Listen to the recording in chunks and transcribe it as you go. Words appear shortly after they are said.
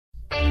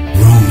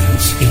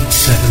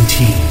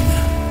17.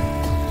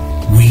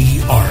 We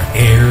are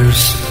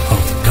heirs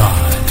of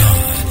God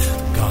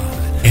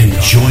and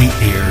joint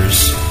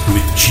heirs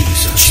with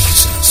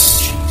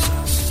Jesus.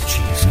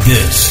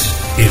 This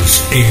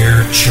is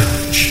Air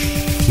Church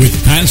with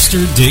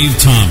Pastor Dave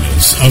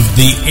Thomas of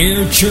the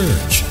Air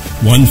Church,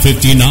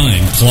 159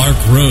 Clark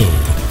Road,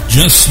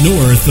 just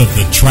north of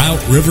the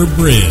Trout River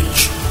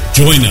Bridge.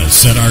 Join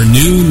us at our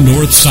new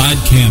Northside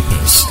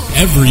campus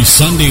every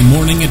Sunday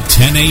morning at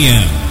 10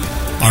 a.m.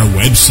 Our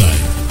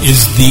website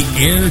is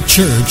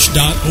theairchurch.org.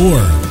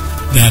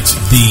 That's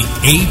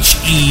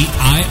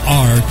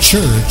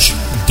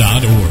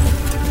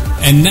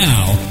theheirchurch.org. And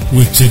now,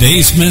 with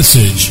today's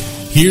message,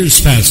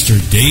 here's Pastor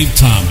Dave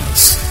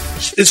Thomas.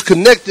 It's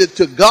connected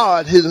to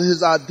God,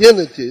 his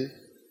identity,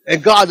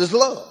 and God is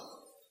love.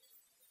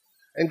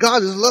 And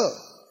God is love.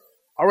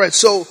 All right,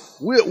 so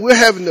we're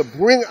having to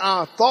bring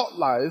our thought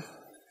life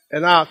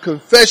and our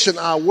confession,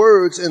 our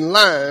words in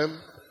line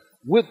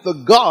with the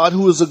God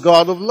who is a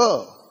God of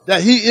love.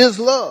 That He is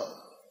love.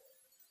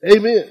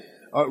 Amen.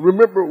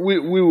 Remember,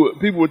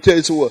 people would tell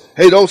you, well,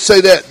 hey, don't say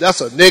that.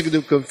 That's a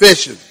negative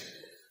confession.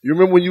 You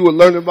remember when you were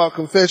learning about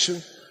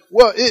confession?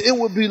 Well, it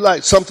would be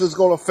like something's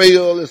going to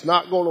fail, it's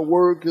not going to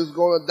work, it's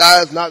going to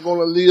die, it's not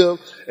going to live,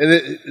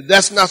 and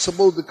that's not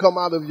supposed to come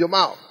out of your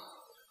mouth.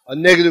 A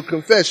negative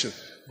confession.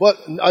 But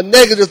a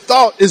negative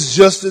thought is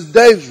just as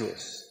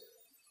dangerous.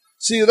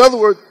 See, in other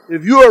words,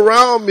 if you're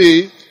around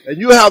me and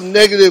you have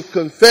negative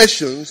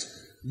confessions,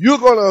 you're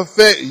going to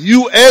affect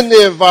you and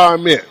the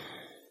environment.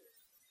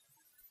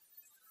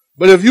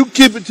 But if you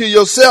keep it to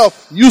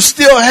yourself, you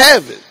still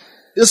have it.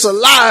 It's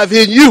alive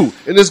in you,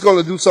 and it's going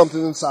to do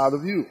something inside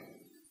of you.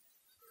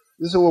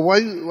 You say, well, why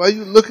are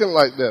you looking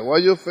like that? Why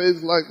your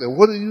face like that?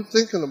 What are you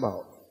thinking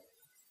about?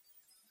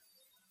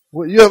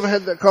 Well, you ever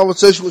had that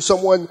conversation with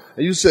someone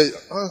and you say,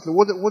 honestly,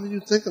 what are you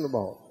thinking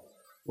about?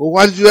 Well,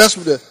 why did you ask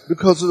me that?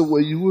 Because of the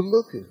way you were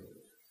looking.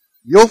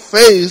 Your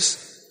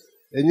face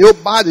and your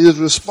body is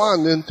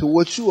responding to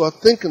what you are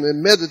thinking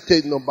and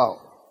meditating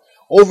about.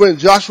 Over in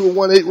Joshua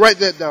 1:8, write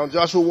that down,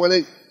 Joshua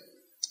 1:8,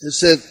 it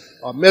said,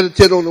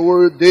 meditate on the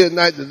word day and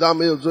night that thou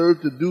may observe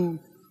to do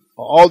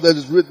all that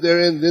is written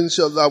therein, then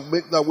shalt thou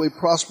make thy way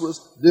prosperous,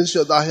 then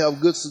shalt thou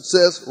have good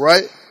success,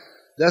 right?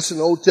 That's in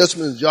the Old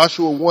Testament,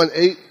 Joshua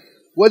 1:8.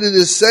 What it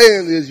is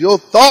saying is your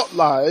thought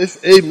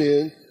life,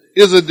 amen,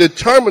 is a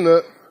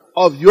determinant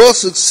of your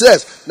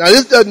success. Now,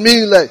 this doesn't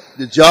mean like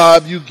the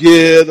job you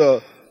get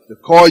or the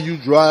car you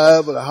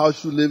drive or the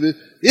house you live in.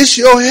 It's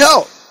your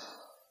health,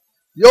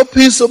 your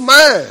peace of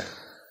mind.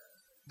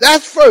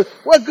 That's first.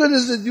 What good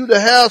is it you to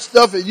have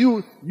stuff and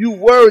you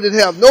worried and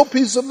have no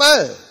peace of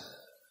mind?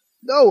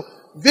 No,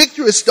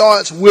 victory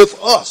starts with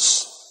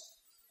us.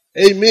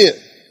 Amen.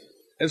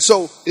 And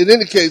so, in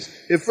any case,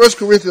 in 1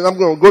 Corinthians, I'm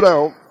going to go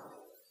down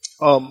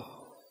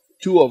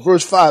to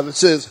verse 5. It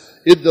says,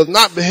 it does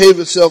not behave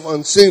itself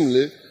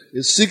unseemly.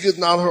 It seeketh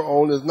not her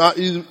own. Is not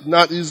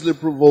easily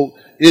provoked.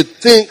 It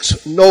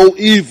thinks no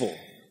evil.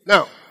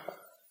 Now,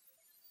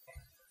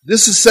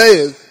 this is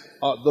saying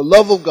the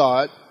love of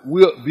God,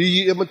 will be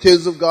ye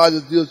imitators of God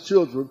as dear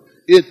children.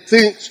 It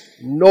thinks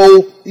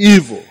no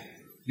evil.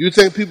 You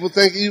think people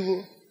think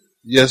evil?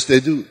 Yes, they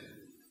do.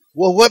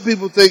 Well, what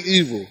people think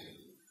evil?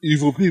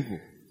 Evil people.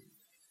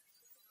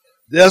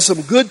 There are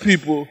some good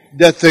people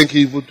that think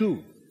evil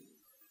too.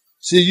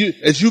 See,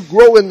 as you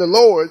grow in the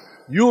Lord,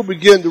 you'll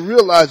begin to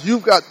realize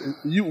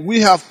we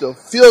have to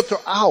filter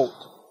out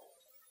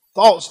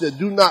thoughts that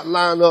do not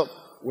line up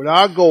with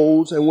our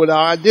goals and with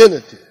our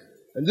identity.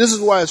 And this is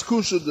why it's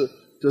crucial to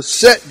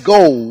set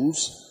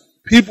goals,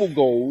 people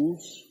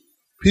goals,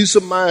 peace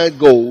of mind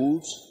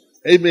goals.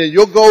 Amen.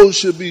 Your goals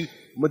should be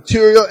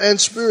material and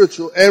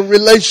spiritual and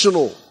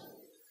relational.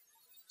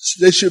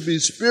 They should be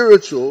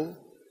spiritual,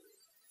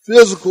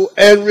 physical,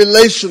 and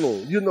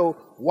relational. You know,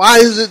 why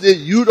is it that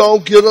you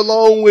don't get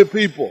along with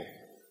people?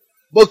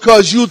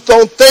 Because you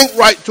don't think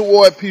right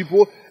toward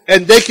people,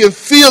 and they can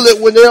feel it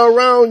when they're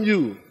around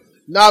you.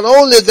 Not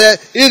only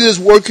that, it is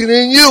working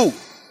in you.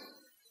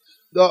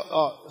 The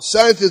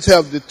scientists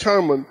have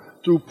determined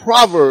through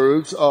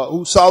Proverbs,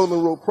 who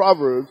Solomon wrote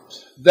Proverbs,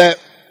 that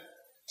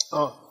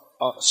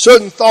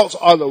certain thoughts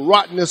are the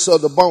rottenness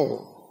of the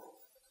bone.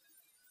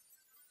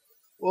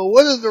 Well,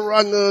 what is the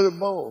rottenness of the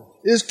bone?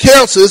 It's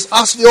cancer, it's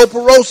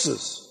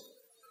osteoporosis.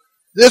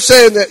 They're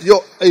saying that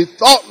a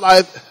thought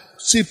life,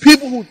 see,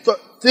 people who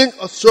think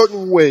a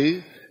certain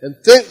way and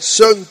think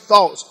certain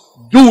thoughts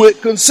do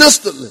it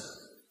consistently.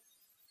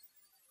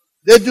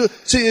 They do.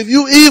 See, if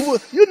you evil,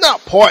 you're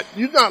not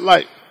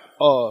like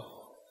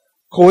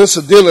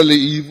coincidentally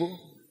evil.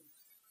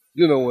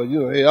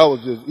 Hey, I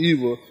was just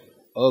evil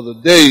the other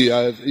day.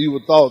 I had evil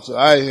thoughts.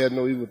 I ain't had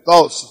no evil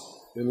thoughts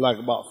in like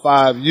about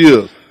 5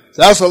 years.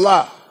 So that's a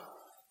lie.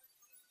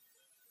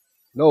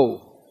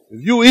 No.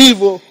 If you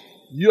evil,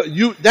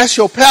 that's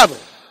your pattern.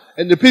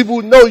 And the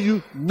people who know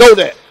you know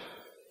that.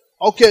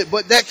 Okay,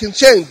 but that can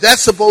change.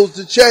 That's supposed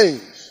to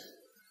change.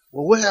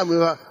 Well, what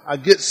happens if I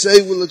get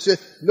saved? Will it change?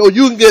 No,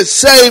 you can get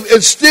saved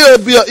and still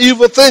be an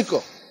evil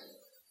thinker.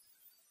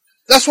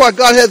 That's why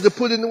God had to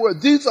put in the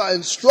word. These are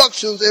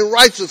instructions in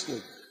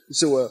righteousness. You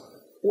say, well,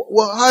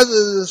 how is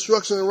it an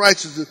instruction in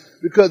righteousness?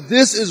 Because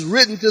this is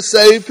written to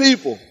save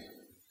people.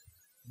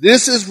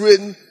 This is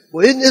written,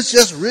 well, isn't this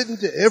just written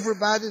to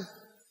everybody?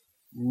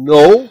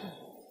 No.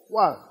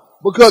 Why?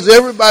 Because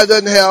everybody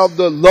doesn't have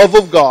the love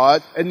of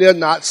God and they're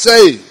not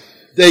saved.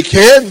 They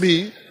can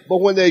be,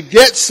 but when they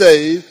get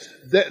saved,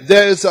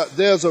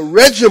 there's a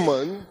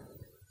regimen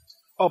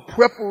of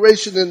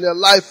preparation in their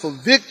life for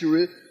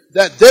victory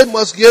that they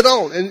must get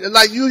on. And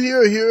like you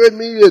hearing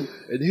me and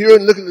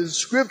hearing, looking at the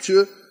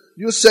scripture,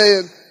 you're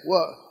saying,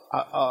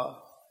 well,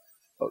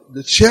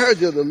 the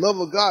charity of the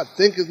love of God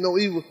thinketh no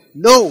evil.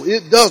 No,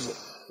 it doesn't.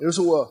 And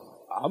so,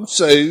 well, I'm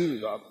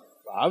saved.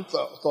 I've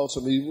thought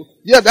some evil.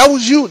 Yeah, that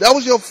was you. That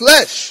was your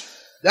flesh.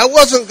 That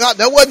wasn't God.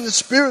 That wasn't the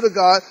Spirit of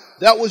God.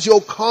 That was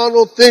your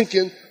carnal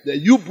thinking that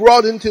you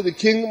brought into the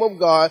kingdom of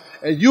God,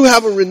 and you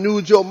haven't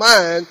renewed your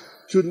mind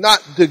to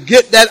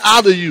get that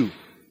out of you.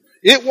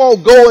 It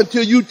won't go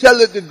until you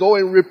tell it to go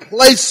and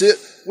replace it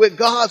with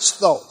God's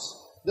thoughts.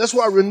 That's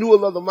why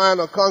renewal of the mind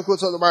or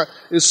conquest of the mind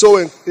is so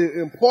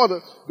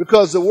important,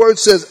 because the word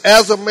says,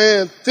 as a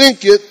man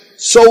thinketh,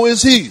 so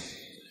is he.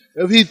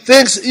 If he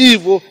thinks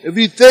evil, if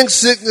he thinks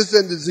sickness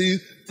and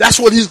disease, that's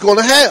what he's going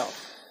to have.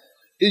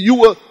 You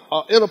will,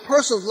 in a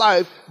person's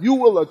life, you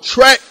will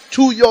attract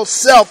to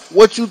yourself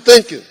what you're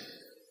thinking.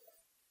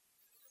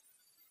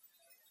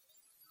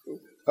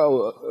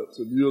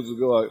 Some years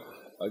ago,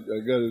 I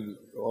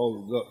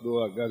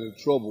got in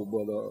trouble,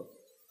 but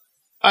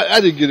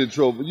I didn't get in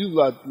trouble. But a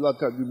lot of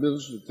times you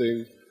minister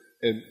things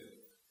and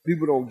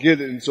people don't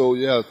get it, and so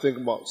you have to think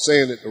about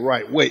saying it the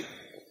right way.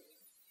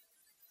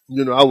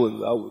 You know, I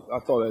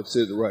thought I'd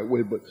said it the right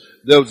way, but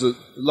there was a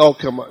law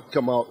come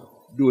out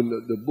doing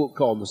the book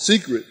called The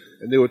Secret,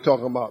 and they were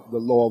talking about the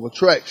law of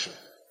attraction.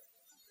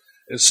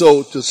 And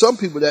so to some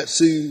people it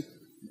seemed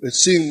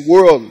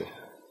worldly.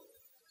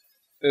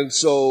 And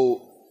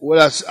so what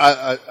I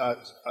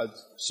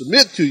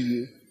submit to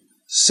you,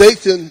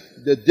 Satan,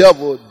 the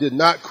devil, did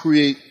not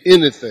create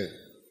anything.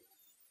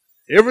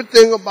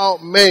 Everything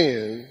about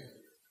man,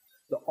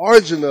 the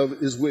origin of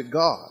it is with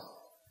God.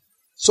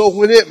 So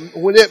when it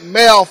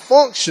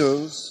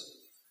malfunctions,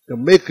 the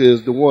maker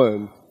is the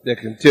one that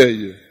can tell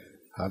you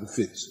how to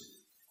fix it.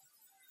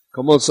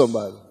 Come on,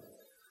 somebody.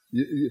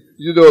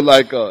 You know,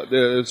 like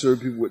there are certain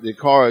people with their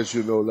cars,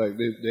 you know, like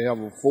they have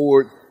a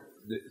Ford,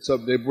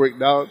 something they break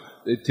down,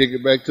 they take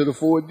it back to the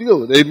Ford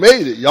dealer. They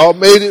made it. Y'all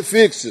made it,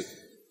 fix it.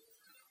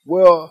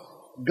 Well,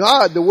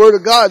 God, the word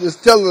of God is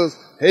telling us,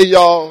 hey,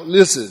 y'all,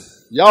 listen,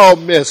 y'all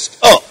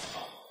messed up.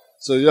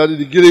 So y'all need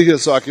to get in here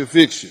so I can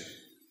fix you.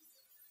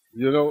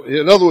 You know,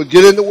 in other words,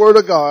 get in the word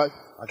of God.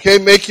 I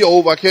can't make you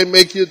over. I can't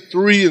make you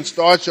 3 and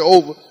start you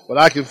over, but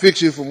I can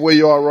fix you from where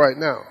you are right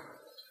now.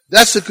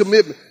 That's the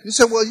commitment. You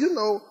say, well, you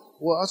know,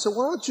 I said,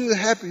 why aren't you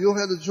happy? You don't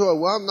have the joy.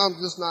 Well, I'm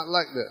just not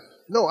like that.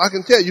 No, I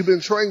can tell you've been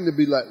trained to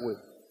be like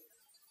that.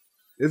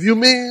 If you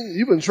mean,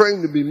 you've been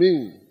trained to be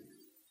mean.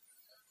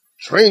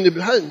 Somebody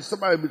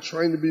been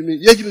trained to be mean.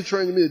 Yeah, you've been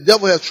trained to be mean. The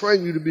devil has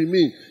trained you to be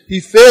mean.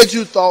 He fed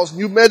you thoughts, and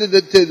you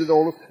meditated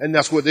on them, and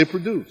that's what they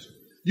produce.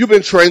 You've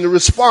been trained to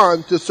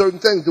respond to certain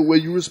things the way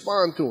you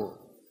respond to them.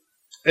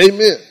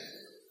 Amen.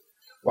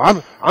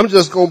 Well, I'm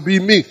just going to be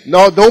me.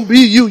 No, don't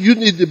be you. You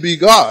need to be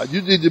God.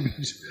 You need to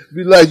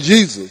be like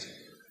Jesus.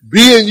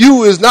 Being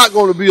you is not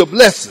going to be a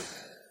blessing.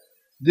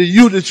 The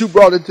you that you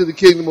brought into the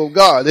kingdom of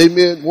God.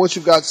 Amen. Once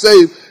you got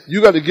saved,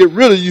 you got to get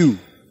rid of you.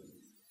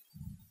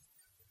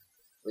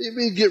 What do you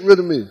mean get rid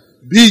of me?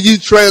 Be ye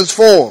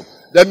transformed.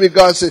 That means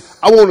God said,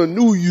 I want a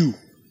new you.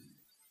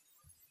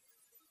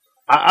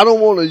 I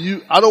don't want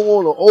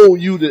an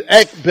old you to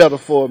act better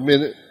for a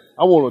minute.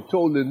 I want a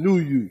totally new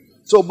you.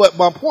 So, but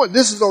my point,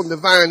 this is on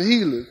divine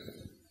healing.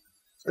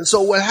 And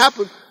so what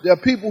happened, there are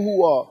people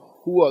who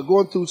are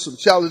going through some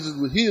challenges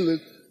with healing.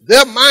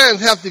 Their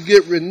minds have to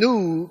get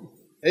renewed,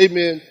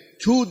 amen,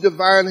 to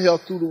divine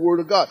health through the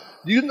word of God.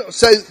 Do you know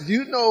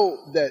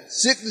that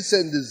sickness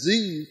and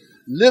disease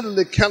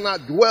literally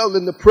cannot dwell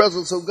in the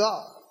presence of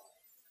God?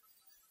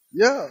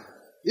 Yeah.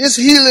 It's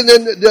healing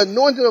in the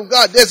anointing of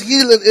God. There's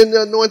healing in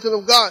the anointing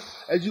of God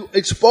as you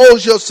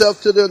expose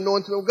yourself to the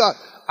anointing of God.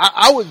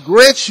 I would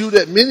grant you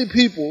that many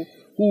people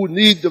who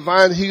need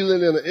divine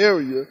healing in an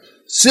area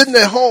sit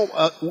at home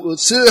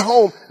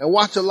and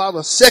watch a lot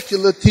of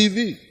secular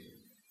TV.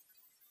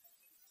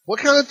 What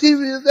kind of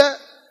TV is that?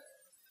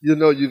 You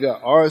know, you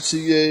got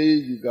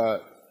RCA, you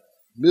got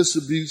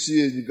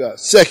Mitsubishi, and you got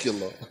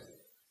secular.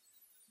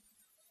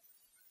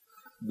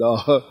 No,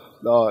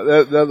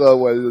 that's not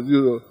what it is.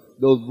 You know,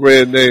 those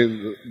brand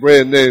names,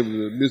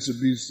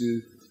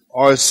 Mitsubishi,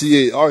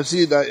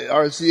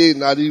 RCA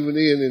not even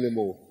in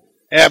anymore.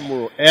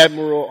 Admiral,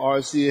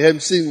 RCA,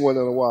 haven't seen one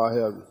in a while,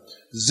 have you?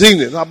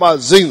 Zenith, how about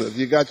Zenith?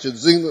 You got your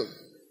Zenith?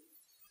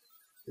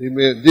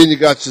 Amen. Then you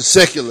got your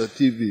secular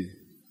TV.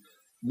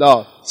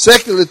 Now,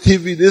 secular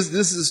TV, this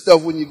is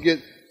stuff when you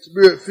get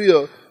spirit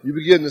filled, you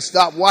begin to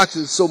stop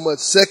watching so much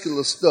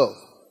secular stuff,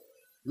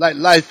 like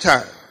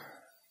Lifetime.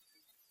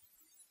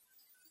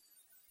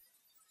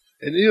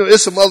 And,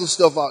 it's some other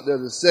stuff out there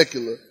that's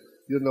secular,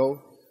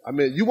 I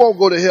mean, you won't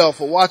go to hell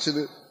for watching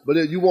it, but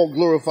you won't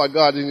glorify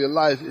God in your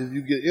life if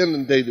you get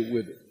inundated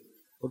with it.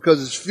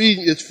 Because it's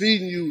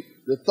feeding you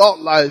the thought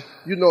life,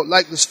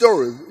 like the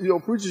stories.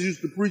 Preachers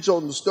used to preach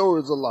on the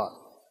stories a lot.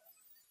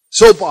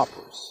 Soap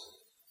operas.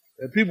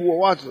 And people were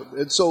watching them.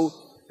 And so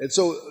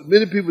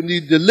many people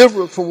need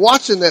deliverance from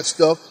watching that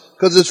stuff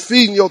because it's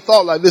feeding your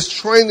thought life. It's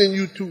training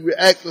you to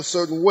react a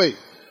certain way.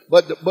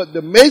 But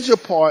the major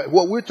part,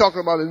 what we're talking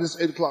about in this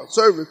 8 o'clock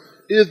service,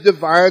 is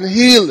divine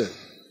healing.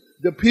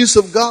 The peace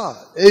of God.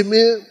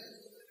 Amen?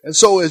 And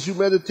so as you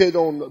meditate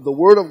on the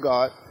Word of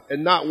God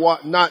and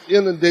not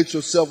inundate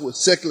yourself with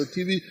secular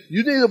TV,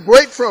 you need a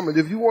break from it.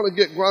 If you want to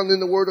get grounded in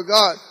the Word of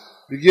God,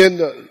 begin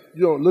to,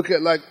 look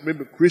at like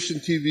maybe Christian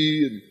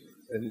TV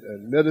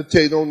and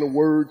meditate on the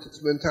Word,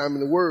 spend time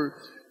in the Word,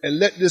 and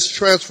let this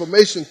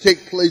transformation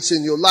take place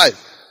in your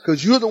life.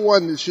 Because you're the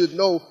one that should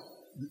know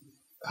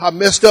how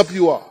messed up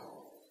you are.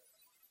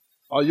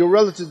 Or your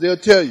relatives, they'll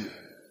tell you.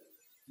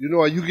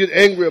 You get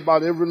angry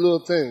about every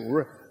little thing.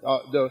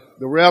 The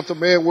wrath of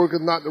man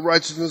worketh not the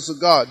righteousness of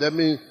God. That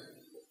means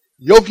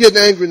your getting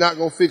angry not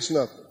going to fix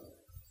nothing.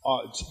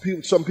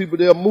 Some people,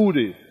 they're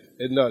moody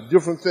and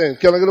different things.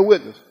 Can I get a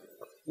witness?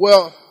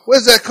 Well,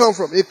 where's that come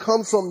from? It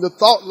comes from the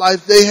thought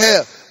life they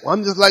have. Well,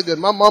 I'm just like that.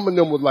 My mom and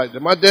them was like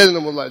that. My dad and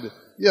them was like that.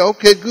 Yeah,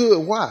 okay, good.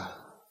 Why?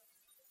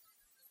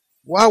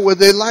 Why were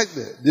they like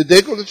that? Did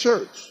they go to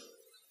church?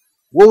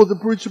 What was the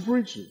preacher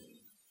preaching?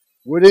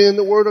 Were they in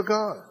the Word of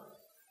God?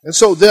 And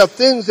so there are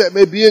things that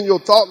may be in your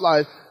thought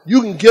life.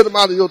 You can get them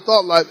out of your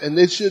thought life, and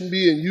they shouldn't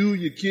be in you,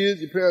 your kids,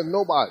 your parents,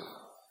 nobody.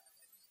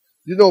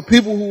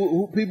 People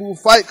who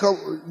fight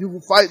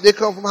they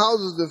come from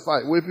houses that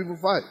fight. Where people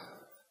fight.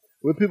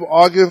 Where people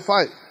argue and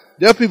fight.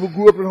 There are people who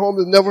grew up in homes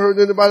that never heard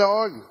anybody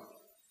argue.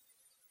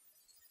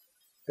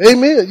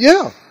 Amen.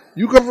 Yeah.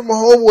 You come from a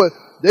home where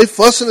they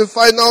fussing and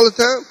fighting all the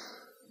time.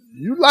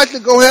 You like to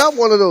go have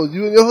one of those,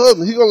 you and your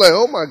husband. He's going to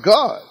oh my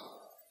God.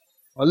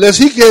 Unless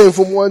he came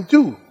from one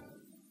too.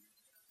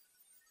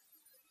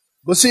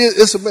 But see,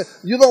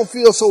 you don't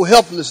feel so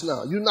helpless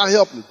now. You're not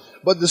helpless.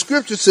 But the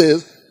scripture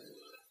says,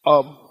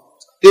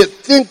 it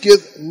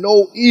thinketh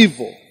no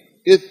evil.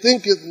 It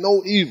thinketh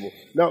no evil.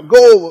 Now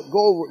go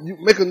over, you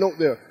make a note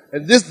there.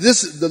 And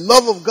the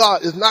love of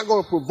God is not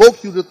going to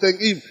provoke you to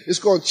think evil. It's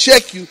going to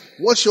check you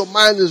once your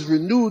mind is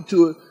renewed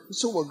to it. You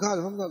say, well, God,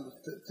 if I'm not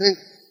to think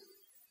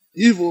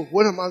evil,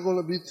 what am I going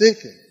to be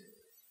thinking?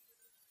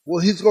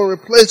 Well, he's going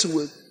to replace it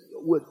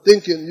with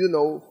thinking,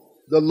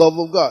 the love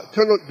of God.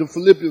 Turn to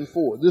Philippians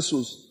 4. This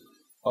was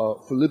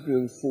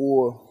Philippians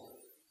 4.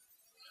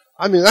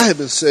 I mean, I had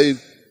been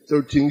saved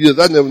 13 years.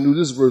 I never knew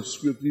this verse of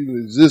scripture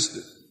even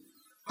existed.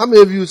 How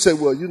many of you would say,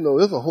 well,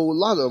 there's a whole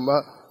lot of them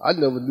I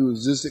never knew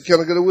existed. Can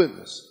I get a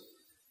witness?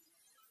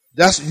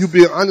 That's you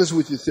being honest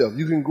with yourself.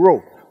 You can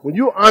grow. When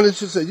you're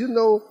honest, you say,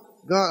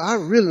 God, I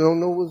really don't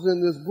know what's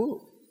in this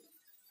book.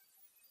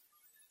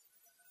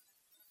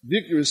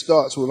 Victory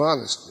starts with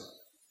honesty.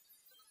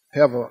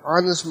 Have an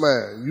honest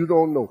mind. You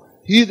don't know.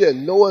 He that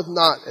knoweth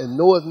not and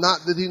knoweth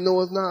not that he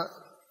knoweth not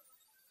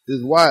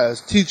is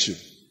wise. Teach him.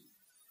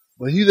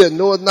 But he that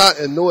knoweth not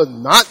and knoweth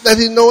not that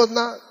he knoweth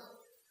not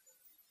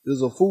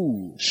is a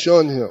fool.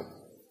 Shun him.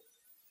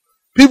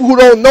 People who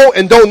don't know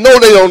and don't know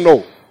they don't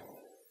know.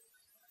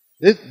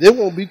 They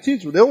won't be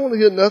teachable. They don't want to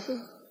hear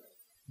nothing.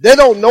 They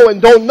don't know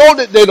and don't know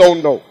that they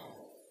don't know.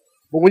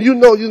 But when you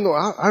know,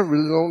 I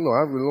really don't know.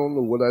 I really don't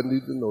know what I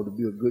need to know to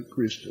be a good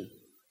Christian.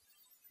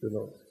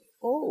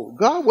 Oh,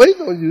 God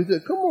waiting on you.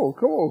 Come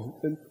on.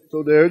 And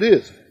so there it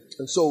is.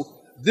 And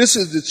so this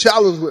is the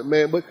challenge with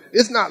man, but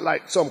it's not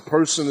like some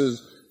person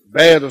is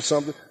bad or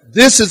something.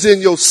 This is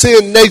in your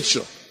sin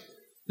nature.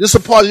 This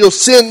is a part of your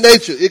sin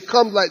nature. It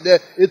comes like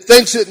that. It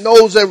thinks it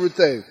knows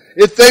everything.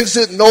 It thinks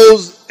it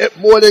knows it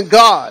more than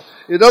God.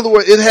 In other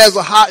words, it has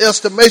a high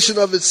estimation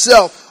of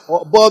itself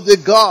above the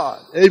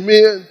God.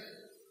 Amen.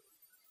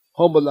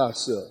 Humble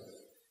thyself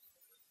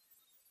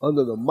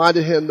under the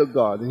mighty hand of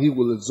God, and he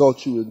will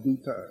exalt you in due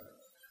time.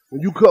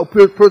 When you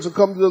person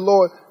come to the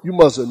Lord, you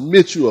must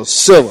admit you're a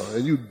sinner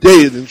and you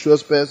dead in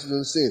trespasses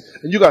and sin.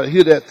 And you got to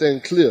hear that thing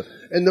clear.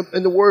 And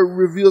the word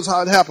reveals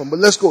how it happened. But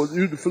let's go.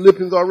 You read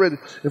Philippians already.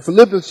 In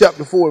Philippians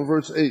chapter 4 and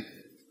verse 8.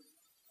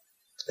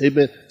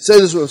 Amen. Say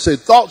this word. Say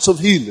thoughts of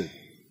healing.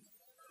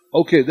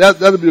 Okay,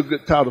 that'll be a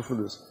good title for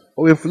this.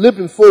 Okay, in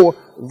Philippians 4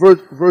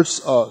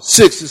 verse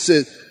 6 it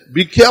says,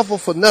 be careful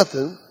for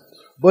nothing,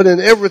 but in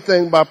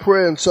everything by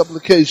prayer and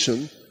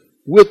supplication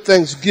with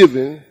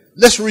thanksgiving.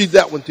 Let's read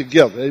that one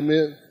together.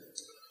 Amen.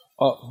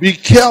 Be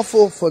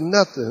careful for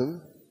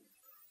nothing,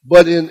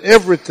 but in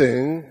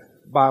everything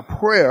by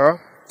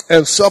prayer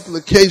and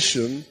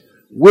supplication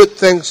with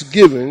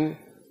thanksgiving,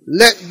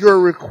 let your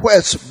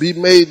requests be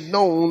made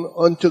known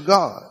unto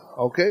God.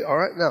 Okay, all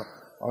right now.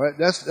 All right,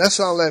 that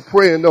sounds like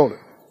praying, don't it?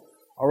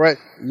 All right,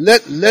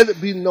 let it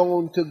be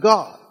known to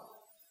God.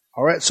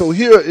 All right, so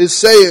here it's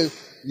saying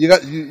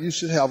you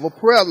should have a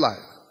prayer life.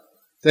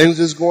 Things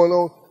that's going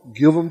on,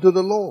 give them to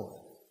the Lord.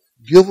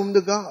 Give them to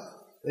God.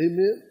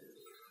 Amen.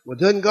 Well,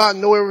 doesn't God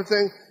know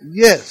everything?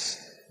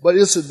 Yes. but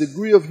it's a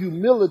degree of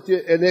humility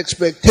and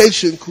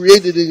expectation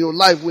created in your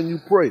life when you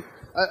pray.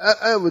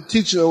 I have a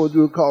teaching I want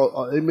to do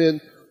called,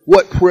 amen,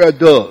 What Prayer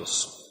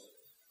Does.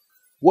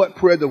 What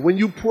prayer does. When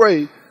you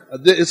pray,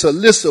 it's a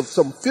list of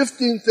some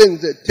 15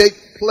 things that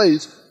take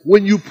place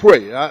when you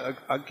pray. I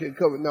can't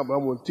cover it now, but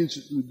I'm going to teach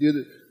it. We did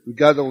it. We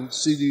got it on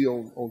CD,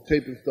 on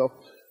tape and stuff.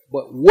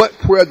 But what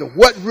prayer does.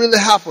 What really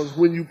happens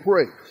when you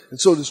pray. And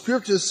so the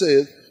scripture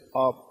says,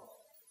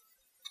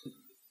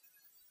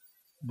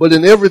 but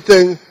in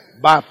everything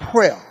by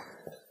prayer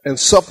and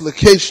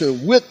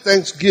supplication with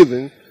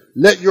thanksgiving,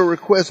 let your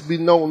requests be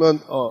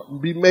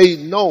made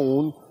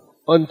known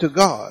unto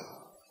God.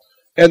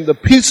 And the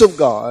peace of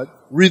God,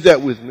 read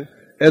that with me,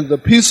 and the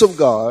peace of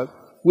God,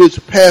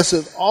 which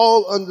passeth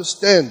all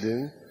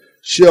understanding,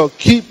 shall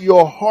keep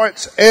your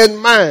hearts and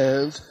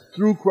minds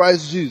through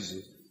Christ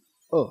Jesus.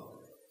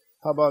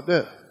 How about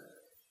that?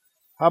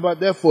 How about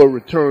that for a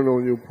return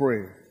on your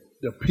praying?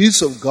 The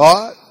peace of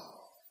God,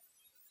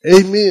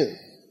 amen,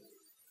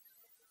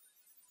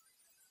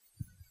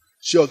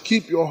 shall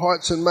keep your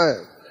hearts and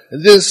minds.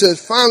 And then it says,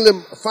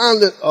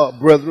 finally,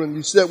 brethren,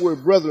 you said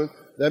word brethren,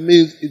 that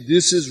means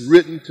this is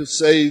written to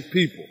save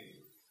people.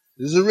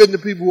 This is written to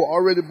people who are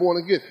already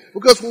born again.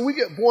 Because when we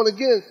get born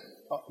again,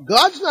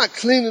 God's not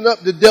cleaning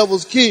up the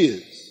devil's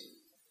kids.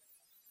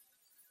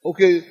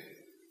 Okay?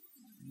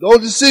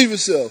 Don't deceive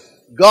yourself.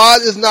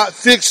 God is not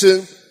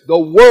fixing the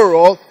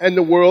world and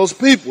the world's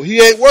people. He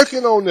ain't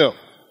working on them.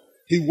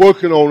 He's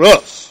working on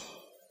us.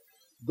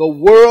 The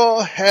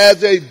world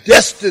has a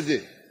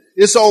destiny.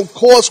 It's on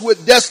course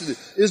with destiny.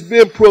 It's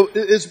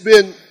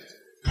been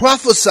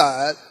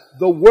prophesied.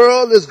 The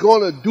world is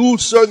going to do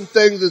certain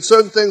things and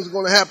certain things are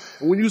going to happen.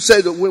 And when we say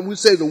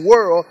the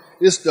world,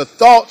 it's the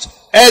thoughts,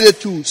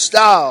 attitudes,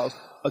 styles,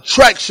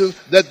 attractions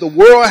that the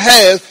world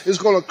has is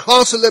going to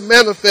constantly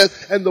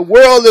manifest, and the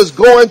world is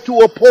going to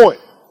a point.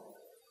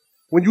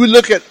 When we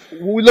look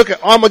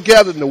at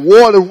Armageddon, the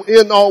war to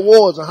end all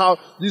wars, and how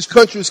these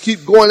countries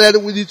keep going at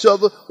it with each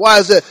other, why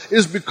is that?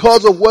 It's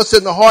because of what's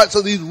in the hearts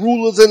of these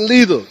rulers and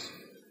leaders.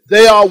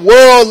 They are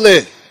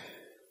worldly.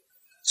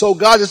 So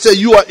God has said,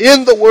 you are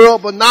in the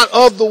world, but not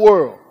of the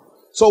world.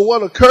 So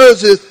what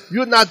occurs is,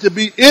 you're not to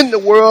be in the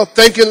world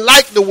thinking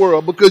like the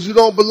world, because you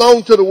don't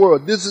belong to the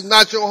world. This is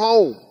not your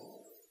home.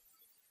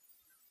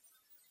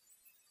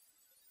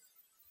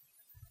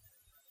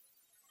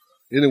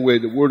 Anyway,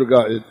 the Word of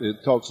God,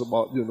 it talks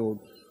about,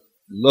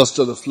 lust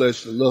of the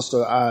flesh, the lust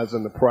of the eyes,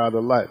 and the pride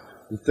of life,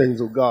 the things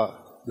of God,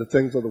 the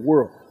things of the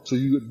world. So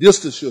you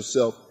distance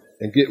yourself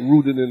and get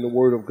rooted in the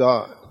Word of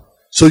God.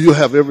 So you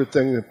have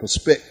everything in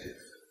perspective.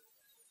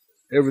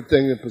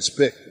 Everything in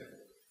perspective.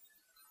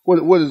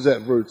 What is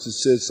that verse? It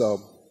says,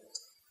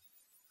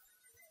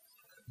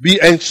 be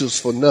anxious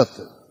for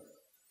nothing.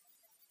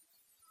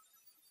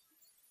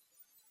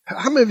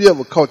 How many of you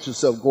ever caught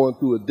yourself going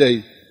through a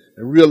day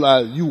and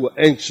realized you were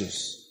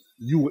anxious?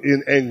 You were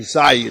in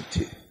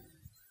anxiety.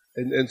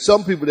 And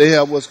some people, they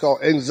have what's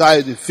called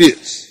anxiety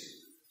fits.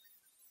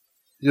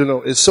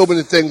 It's so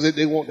many things that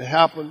they want to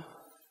happen.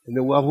 And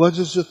then, well, I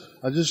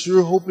just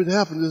sure hope it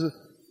happens.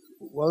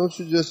 Why don't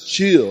you just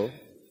chill?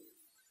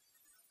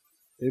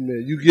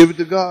 Amen. You give it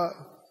to God.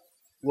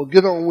 Well,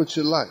 get on with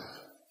your life.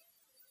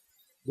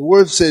 The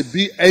word said,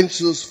 be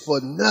anxious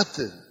for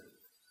nothing.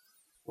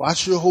 Well, I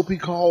sure hope he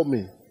called me.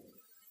 I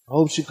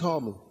hope she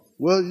called me.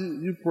 Well,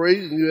 you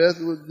prayed and you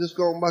asked, well, just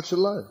go on about your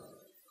life.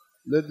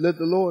 Let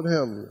the Lord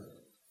handle it.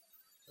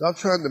 Stop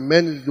trying to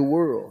manage the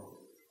world.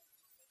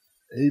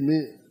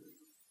 Amen.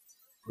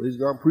 Praise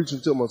God. I'm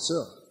preaching to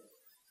myself.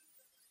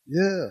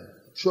 Yeah.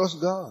 Trust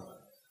God.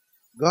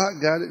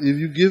 God got it if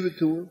you give it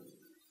to him.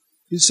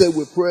 He said,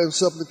 with prayer and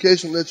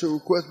supplication, let your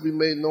request be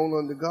made known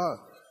unto God.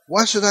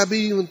 Why should I be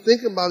even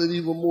thinking about it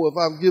even more if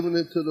I'm giving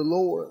it to the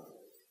Lord?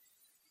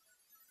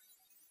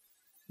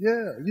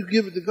 Yeah, you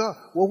give it to God.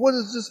 Well, what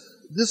is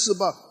this is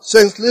about?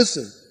 Saints,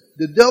 listen.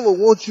 The devil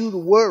wants you to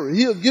worry.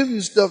 He'll give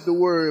you stuff to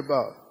worry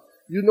about.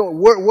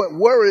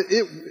 Worry,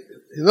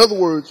 in other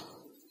words,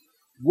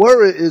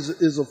 worry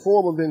is a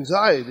form of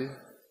anxiety.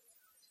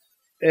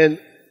 And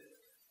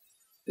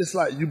it's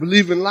like you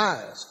believe in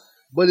lies.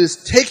 But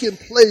it's taking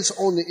place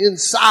on the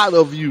inside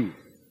of you.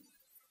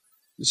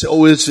 You say,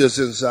 oh, it's just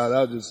inside.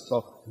 I just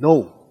thought.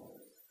 No.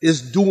 It's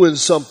doing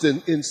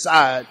something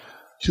inside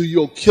to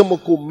your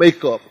chemical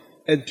makeup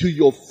and to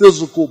your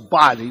physical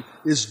body.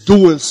 It's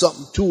doing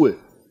something to it.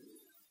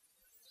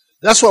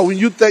 That's why when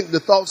you think the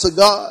thoughts of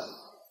God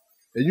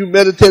and you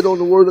meditate on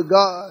the Word of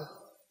God,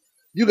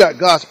 you got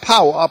God's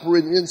power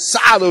operating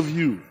inside of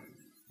you.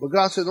 But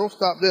God said, don't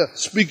stop there.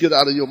 Speak it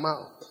out of your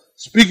mouth.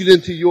 Speak it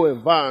into your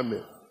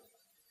environment.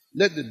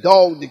 Let the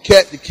dog, the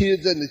cat, the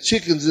kids, and the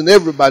chickens and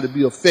everybody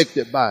be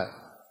affected by it.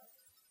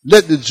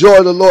 Let the joy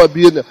of the Lord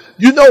be in there.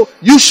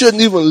 You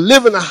shouldn't even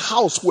live in a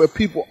house where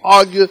people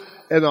argue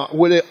and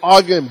where they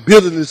argue and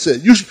bitterness.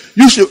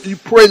 You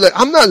pray like,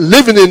 I'm not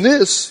living in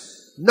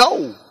this.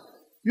 No.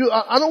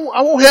 I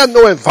won't have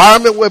no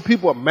environment where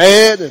people are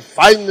mad and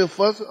fighting and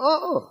fussing.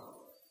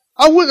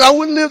 I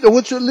wouldn't live there.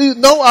 What you leave?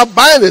 No, I'm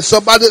buying it.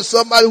 Somebody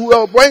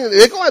whoever bringing it,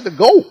 they're going to have to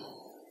go.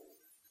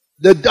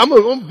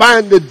 I'm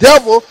buying the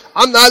devil.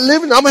 I'm not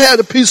living. I'm going to have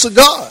the peace of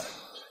God.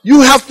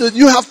 You have to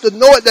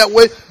know it that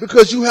way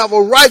because you have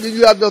a right and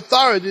you have the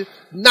authority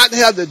not to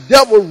have the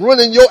devil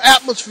running your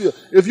atmosphere.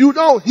 If you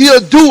don't, he'll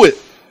do it.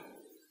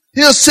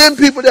 He'll send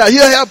people there.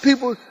 He'll have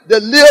people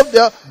that live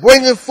there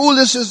bringing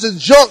foolishness and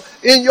junk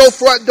in your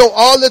front door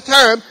all the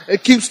time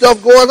and keep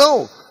stuff going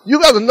on. You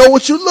got to know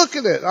what you're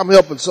looking at. I'm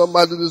helping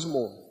somebody this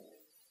morning.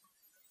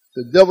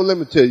 The devil, let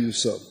me tell you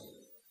something.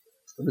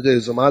 Let me tell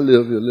you something. I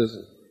live here,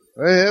 listen.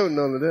 I ain't having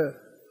none of that.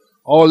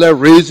 All that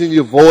raising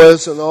your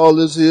voice and all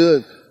this here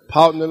and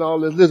pouting and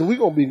all this. Listen, we're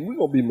gonna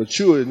be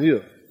mature in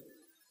here.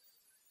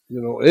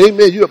 You know,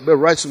 amen. You better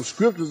write some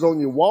scriptures on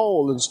your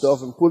wall and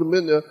stuff and put them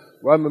in there.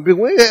 Right?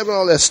 We ain't having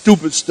all that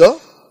stupid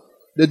stuff.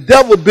 The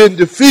devil been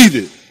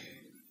defeated.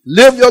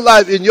 Live your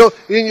life in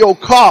your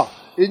car,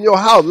 in your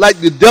house, like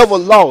the devil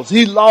lost.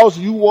 He lost,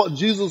 you won,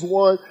 Jesus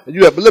won, and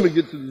you have. But let me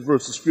get to this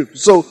verse of scripture.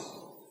 So,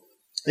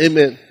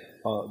 amen.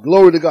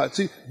 Glory to God.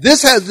 See, what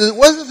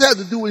does this have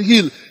to do with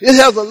healing? It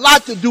has a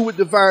lot to do with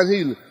divine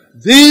healing.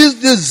 These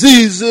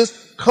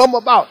diseases come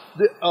about.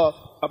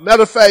 A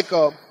matter of fact,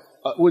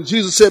 when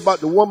Jesus said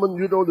about the woman,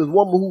 you know, this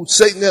woman who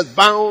Satan has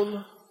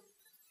bound,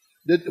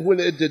 that when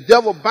the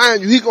devil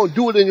binds you, he's going to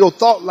do it in your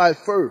thought life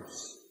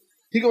first.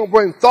 He's going to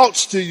bring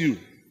thoughts to you.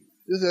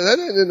 He said, that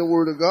ain't in the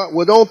Word of God.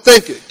 Well, don't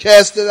think it.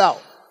 Cast it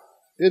out.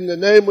 In the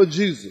name of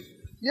Jesus.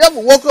 You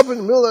ever woke up in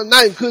the middle of the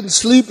night and couldn't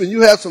sleep and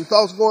you had some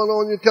thoughts going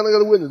on? You kind of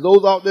got a witness.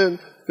 Those out there in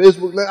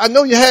Facebook land, I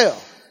know you have.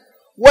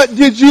 What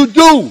did you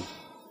do?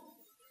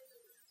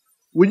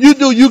 When you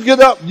do, you get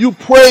up, you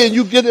pray, and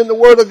you get in the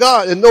Word of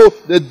God. And know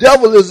the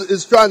devil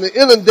is trying to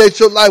inundate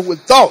your life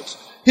with thoughts.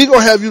 He's going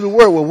to have you to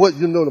worry. Well, what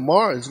you know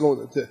tomorrow is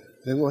going to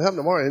happen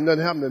tomorrow. Ain't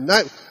nothing happening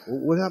tonight. Well,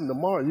 what happened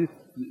tomorrow?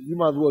 You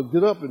might as well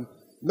get up and,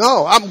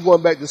 no, I'm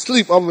going back to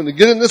sleep. I'm going to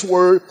get in this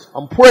Word.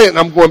 I'm praying.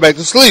 I'm going back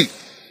to sleep.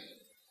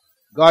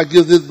 God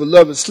gives his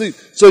beloved sleep.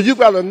 So you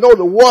got to know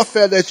the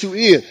warfare that you're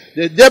in.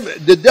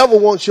 The devil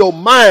wants your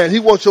mind. He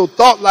wants your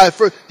thought life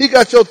first. He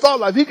got your thought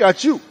life. He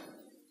got you.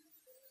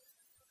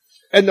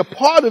 And the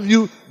part of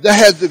you that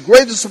has the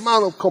greatest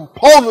amount of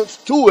components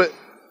to it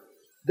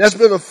that's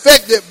been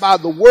affected by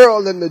the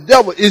world and the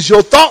devil is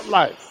your thought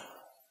life.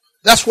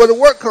 That's where the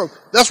work comes.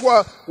 That's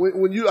why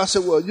I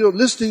said, well, you know,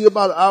 listen to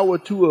about an hour or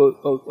two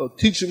of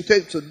teaching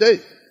tapes a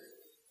day.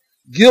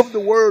 Give the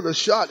word a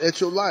shot at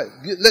your life.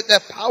 Let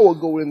that power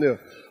go in there.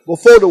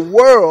 Before the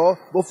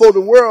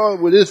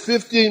world with its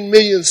 15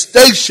 million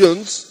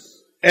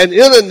stations and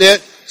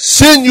internet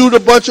send you the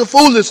bunch of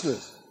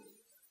foolishness.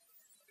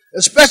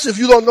 Especially if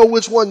you don't know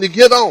which one to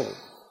get on.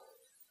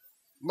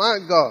 My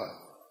God.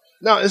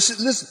 Now,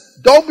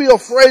 listen, don't be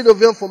afraid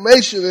of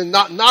information and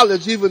not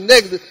knowledge, even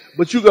negative,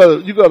 but you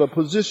gotta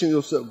position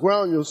yourself,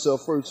 ground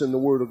yourself first in the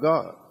Word of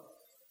God.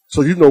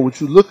 So you know what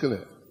you're looking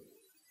at.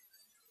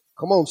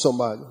 Come on,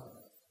 somebody.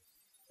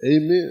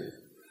 Amen.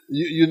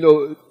 You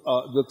know,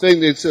 the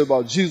thing they said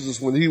about Jesus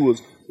when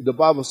the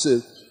Bible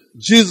says,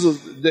 Jesus,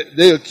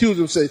 they accuse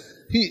him, say,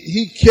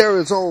 he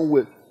carries on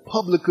with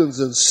publicans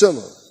and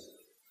sinners.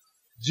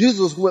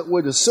 Jesus went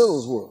where the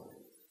sinners were.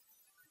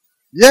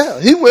 Yeah,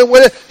 he went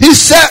where he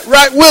sat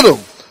right with them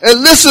and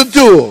listened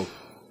to them.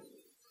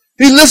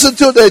 He listened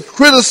to their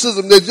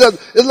criticism.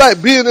 It's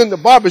like being in the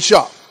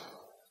barbershop.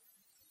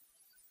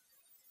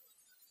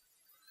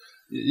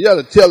 You got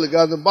to tell the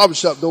guys in the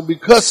barbershop, don't be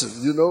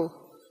cussing, you know.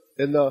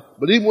 And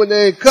but even when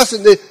they ain't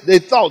cussing, they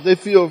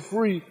feel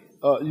free.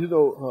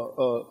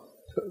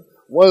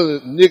 One of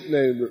the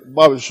nicknames at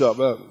barbershop,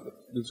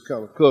 this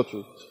kind of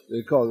culture,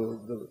 they call it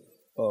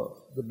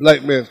the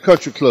black man's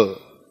country club.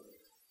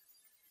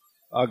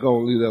 I'll go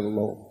and leave that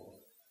alone.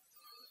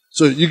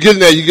 So you get in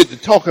there, you get to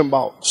talking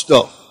about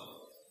stuff.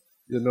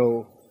 You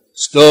know,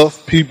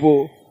 stuff,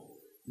 people,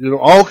 you know,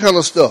 all kind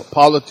of stuff,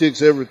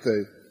 politics,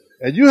 everything.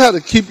 And you have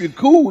to keep you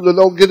cool and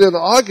don't get in an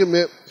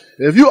argument.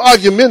 And if you're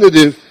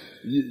argumentative,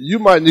 you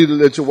might need to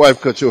let your wife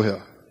cut your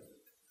hair.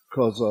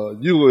 Because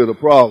you in a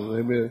problem,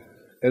 amen.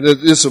 And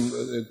there's some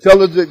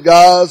intelligent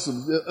guys,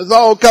 there's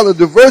all kind of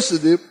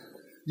diversity,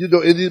 you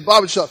know, in these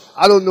barbershops.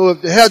 I don't know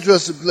if the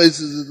hairdressing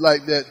places is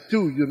like that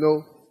too, you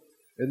know.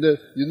 And then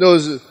you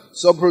notice that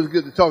some person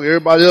get to talk,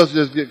 everybody else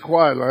just get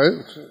quiet,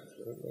 like,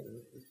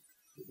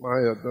 my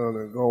hair done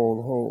and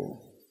gone home.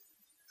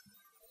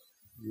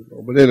 You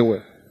know, but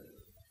anyway,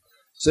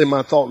 say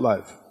my thought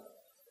life.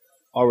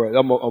 All right,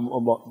 I'm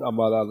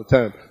about out of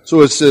time.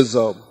 So it says,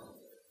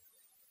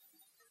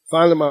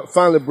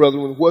 finally,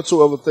 brethren,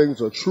 whatsoever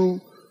things are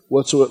true,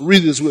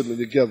 read this with me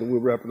together,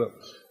 we'll wrap it up.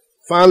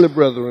 Finally,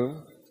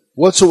 brethren,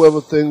 whatsoever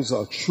things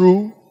are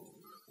true,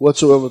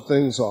 whatsoever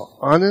things are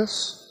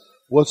honest,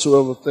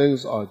 whatsoever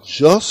things are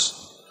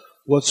just,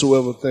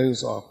 whatsoever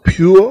things are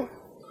pure,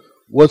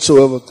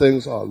 whatsoever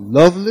things are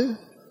lovely,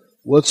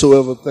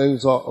 whatsoever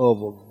things are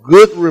of a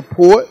good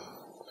report,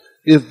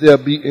 if there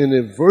be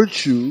any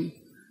virtue,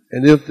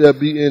 and if there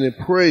be any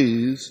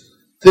praise,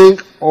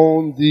 think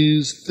on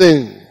these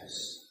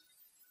things.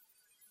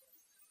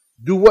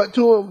 Do what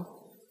to them?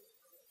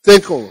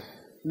 Think on them.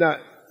 Now,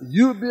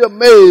 you'd be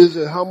amazed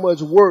at how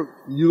much work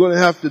you're going to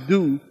have to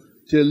do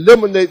to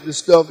eliminate the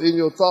stuff in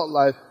your thought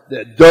life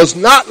that does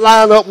not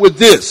line up with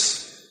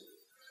this.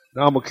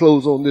 Now I'm going to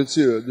close on this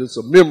here. This is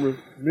a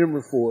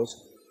memory for us.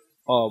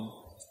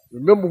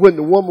 Remember when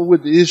the woman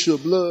with the issue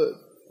of blood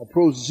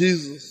approached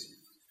Jesus?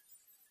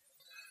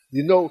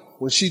 You know,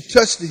 when she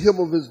touched the hem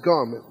of his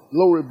garment,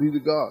 glory be to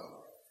God,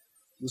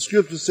 the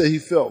scriptures say he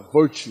felt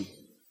virtue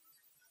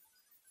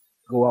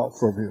go out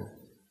from him.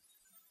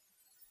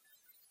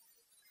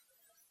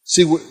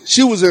 See,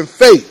 she was in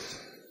faith.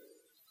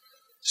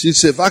 She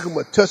said, if I can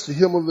but touch the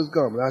hem of his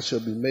garment, I shall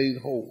be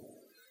made whole.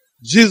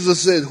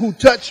 Jesus said, who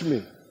touched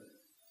me?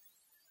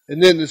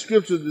 And then the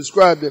scripture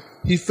described that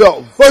he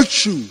felt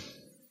virtue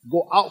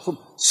go out from,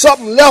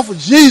 something left of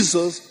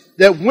Jesus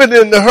that went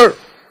into her.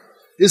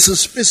 It's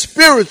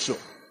spiritual.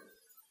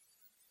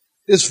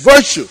 It's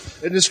virtue.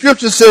 And the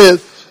scripture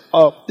says,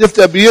 if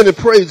there be any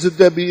praise, if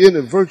there be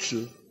any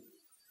virtue,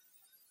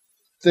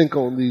 think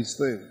on these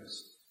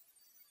things.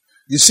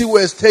 You see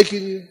where it's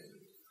taking you?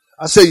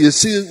 I say, you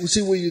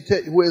see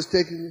where it's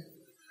taking you?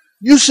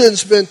 You shouldn't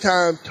spend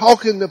time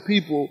talking to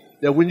people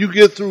that when you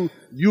get through,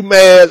 you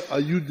mad or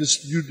you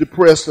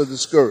depressed or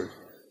discouraged.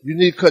 You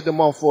need to cut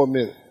them off for a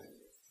minute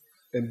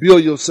and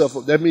build yourself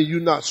up. That means you're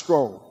not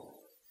strong.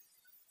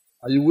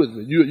 Are you with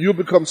me? You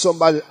become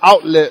somebody's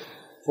outlet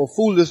for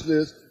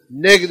foolishness,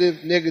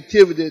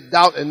 negativity,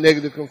 doubt, and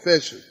negative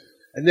confession.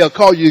 And they'll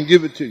call you and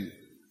give it to you.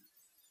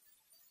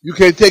 You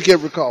can't take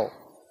every call.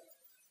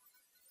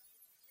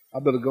 I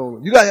better go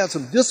on. You got to have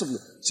some discipline.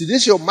 See,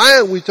 this is your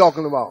mind we're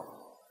talking about.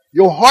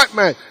 Your heart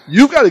mind.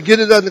 You got to get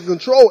it under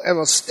control and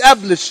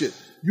establish it.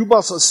 You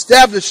must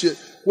establish it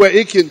where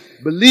it can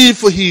believe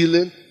for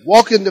healing,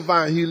 walk in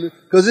divine healing,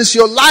 because it's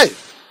your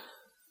life.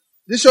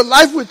 This is your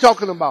life we're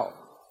talking about.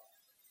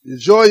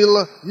 Enjoy your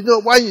life. You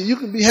know why you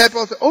can be happy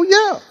all the time. Oh,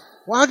 yeah.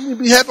 Why can you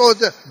be happy all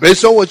the time?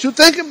 Based on what you're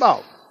thinking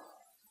about.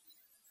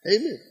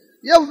 Amen.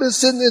 You ever been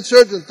sitting in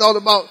church and thought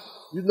about,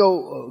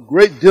 a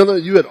great dinner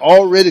you had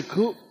already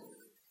cooked?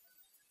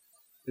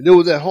 And it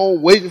was at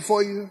home waiting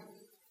for you?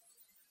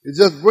 It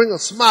just brings a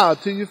smile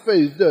to your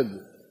face, doesn't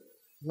it?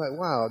 Like,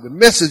 wow, the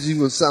message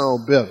even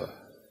sound better.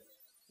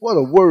 What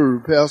a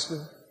word,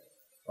 Pastor.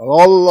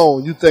 All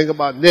along, you think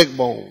about neck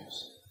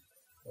bones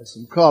and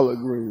some collard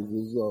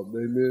greens or something,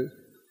 amen?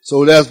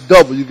 So that's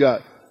double. You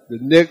got the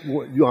neck,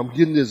 I'm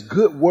getting this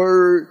good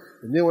word,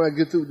 and then when I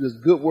get through this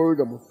good word,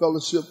 I'm going to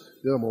fellowship,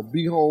 then I'm going to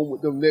be home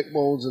with them neck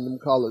bones and them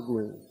collard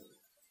greens.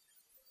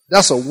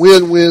 That's a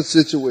win-win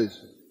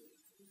situation.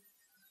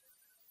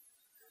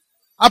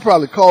 I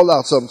probably call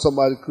out something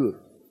somebody could.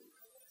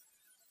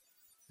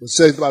 But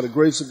say by the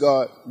grace of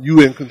God, you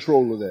in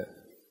control of that.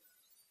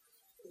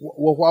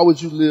 Well, why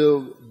would you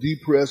live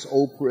depressed,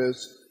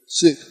 oppressed,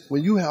 sick,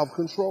 when you have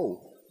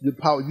control? Your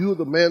power, you're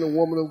the man or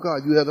woman of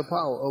God. You have the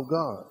power of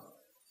God.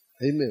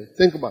 Amen.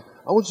 Think about it.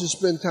 I want you to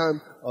spend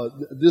time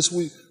this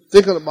week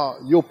thinking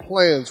about your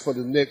plans for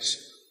the next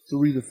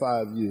 3 to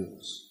 5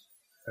 years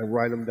and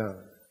write them down.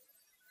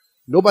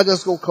 Nobody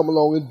else going to come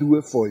along and do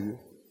it for you.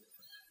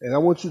 And I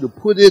want you to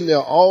put in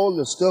there all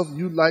the stuff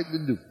you like to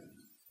do.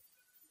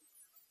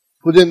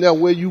 Put in there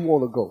where you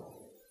want to go.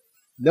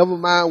 Never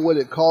mind what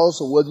it costs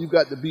or whether you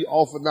got to be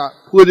off or not.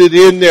 Put it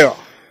in there.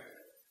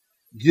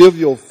 Give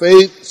your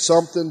faith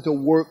something to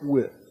work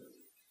with.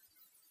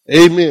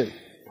 Amen.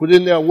 Put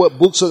in there what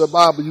books of the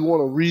Bible you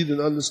want to read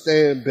and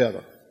understand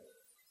better.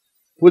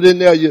 Put in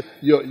there your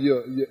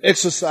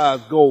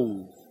exercise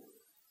goals.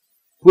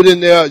 Put in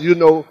there,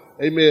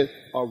 amen,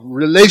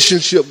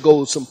 relationship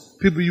goals, some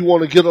people you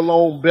want to get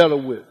along better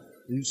with.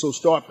 So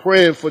start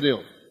praying for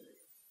them.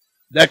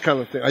 That kind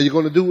of thing. Are you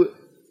going to do it?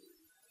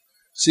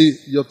 See,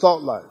 your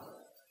thought life.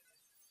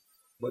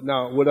 But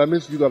now, what I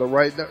mentioned, you got to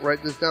write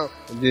this down,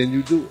 and then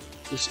you do it.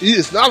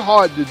 It's not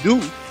hard to do,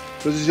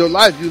 because it's your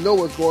life. You know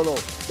what's going on.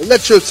 But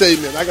let church say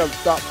amen. I got to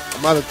stop.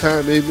 I'm out of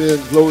time. Amen.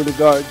 Glory to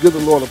God. Give the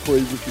Lord a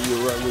praise if you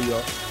will, right where you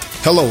are.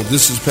 Hello,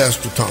 this is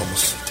Pastor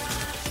Thomas.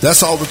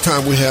 That's all the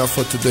time we have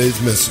for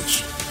today's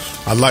message.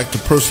 I'd like to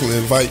personally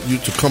invite you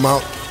to come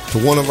out to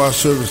one of our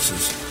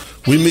services.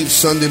 We meet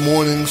Sunday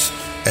mornings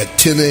at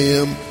 10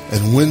 a.m.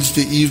 and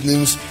Wednesday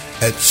evenings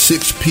at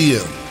 6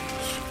 p.m.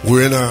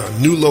 We're in our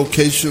new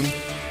location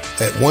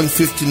at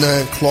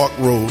 159 Clark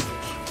Road,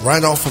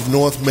 right off of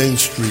North Main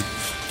Street,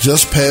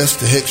 just past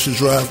the Hexa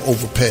Drive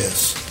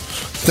overpass.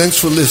 Thanks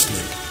for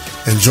listening,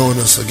 and join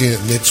us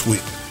again next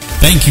week.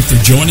 Thank you for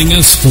joining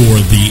us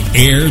for the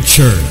Air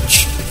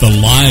Church, the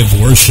live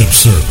worship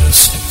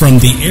service from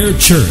the Air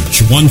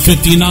Church,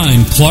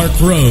 159 Clark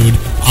Road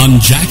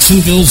on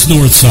Jacksonville's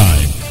north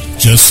side,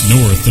 just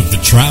north of the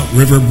Trout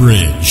River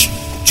Bridge.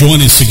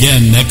 Join us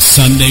again next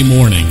Sunday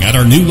morning at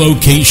our new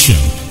location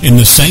in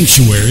the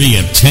sanctuary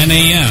at 10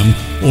 a.m.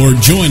 or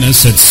join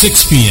us at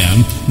 6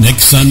 p.m.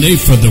 next Sunday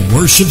for the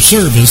worship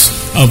service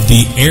of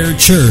the Air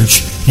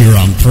Church here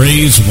on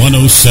Praise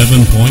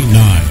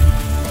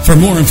 107.9. For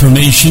more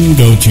information,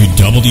 go to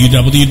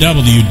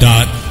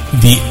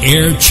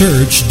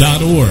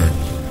www.theairchurch.org.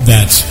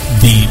 That's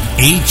the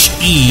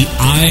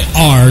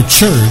HEIR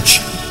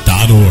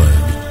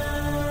church.org.